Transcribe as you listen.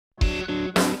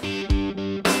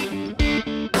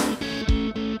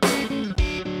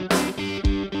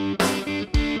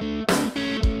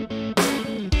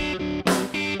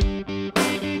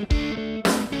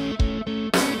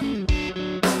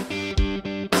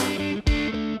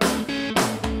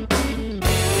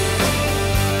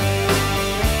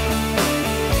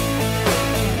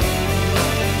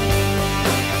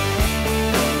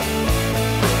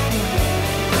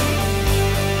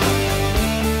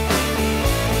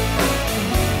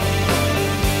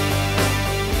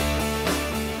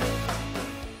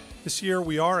This year,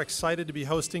 we are excited to be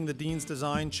hosting the Dean's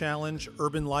Design Challenge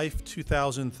Urban Life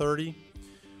 2030,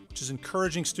 which is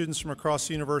encouraging students from across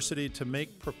the university to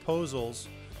make proposals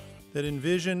that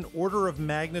envision order of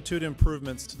magnitude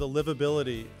improvements to the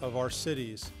livability of our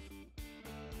cities.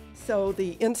 So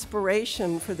the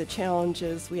inspiration for the challenge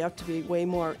is we have to be way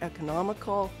more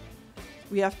economical.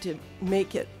 We have to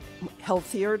make it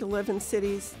healthier to live in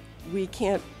cities. We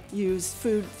can't use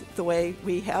food the way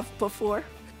we have before.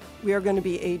 We are going to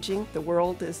be aging, the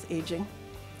world is aging,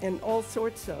 and all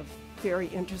sorts of very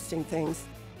interesting things.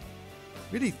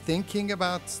 Really thinking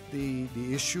about the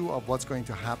issue of what's going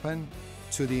to happen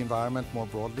to the environment more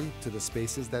broadly, to the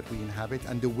spaces that we inhabit,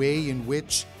 and the way in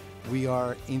which we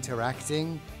are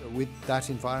interacting with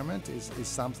that environment is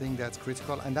something that's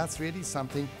critical, and that's really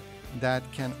something that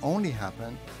can only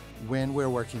happen when we're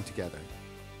working together.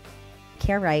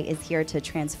 CareRight is here to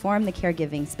transform the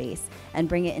caregiving space and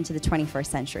bring it into the 21st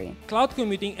century. Cloud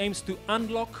computing aims to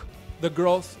unlock the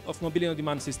growth of mobility on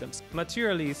demand systems.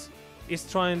 Materialise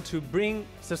is trying to bring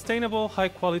sustainable,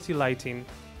 high-quality lighting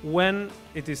when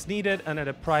it is needed and at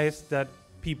a price that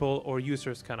people or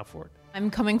users can afford. I'm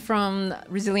coming from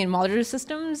Resilient Modular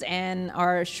Systems, and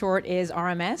our short is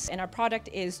RMS, and our product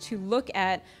is to look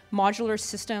at modular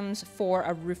systems for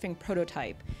a roofing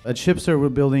prototype. At Shipster, we're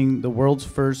building the world's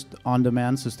first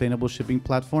on-demand sustainable shipping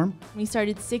platform. We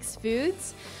started 6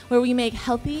 Foods, where we make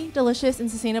healthy, delicious,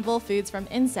 and sustainable foods from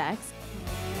insects.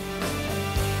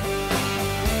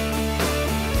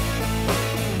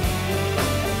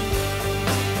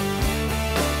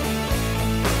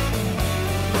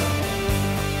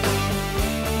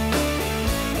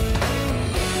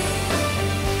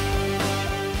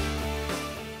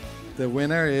 The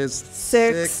winner is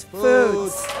 6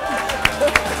 Foods.